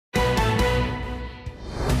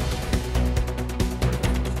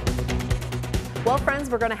Well, friends,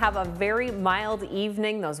 we're going to have a very mild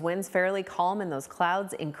evening. Those winds fairly calm and those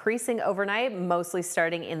clouds increasing overnight, mostly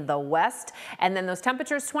starting in the west. And then those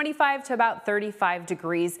temperatures 25 to about 35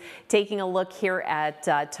 degrees. Taking a look here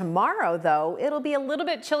at tomorrow, though, it'll be a little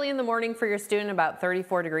bit chilly in the morning for your student, about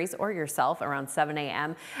 34 degrees, or yourself around 7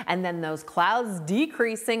 a.m. And then those clouds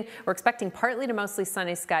decreasing. We're expecting partly to mostly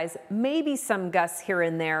sunny skies, maybe some gusts here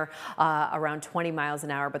and there around 20 miles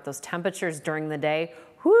an hour, but those temperatures during the day,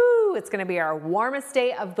 whoo, it's going to be our warmest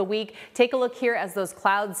day of the week. Take a look here as those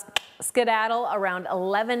clouds skedaddle around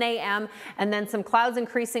 11 a.m. and then some clouds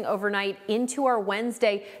increasing overnight into our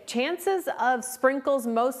Wednesday. Chances of sprinkles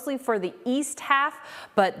mostly for the east half,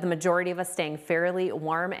 but the majority of us staying fairly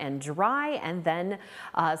warm and dry, and then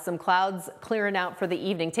some clouds clearing out for the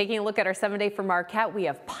evening. Taking a look at our 7-day for Marquette, we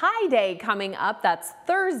have Pi Day coming up. That's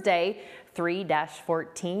Thursday,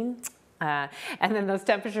 3-14. And then those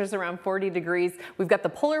temperatures around 40 degrees. We've got the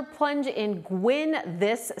polar plunge in Gwin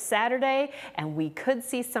this Saturday, and we could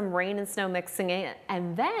see some rain and snow mixing in.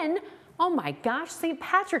 And then, oh my gosh, St.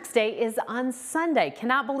 Patrick's Day is on Sunday.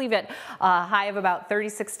 Cannot believe it. High of about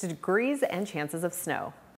 36 degrees and chances of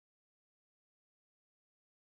snow.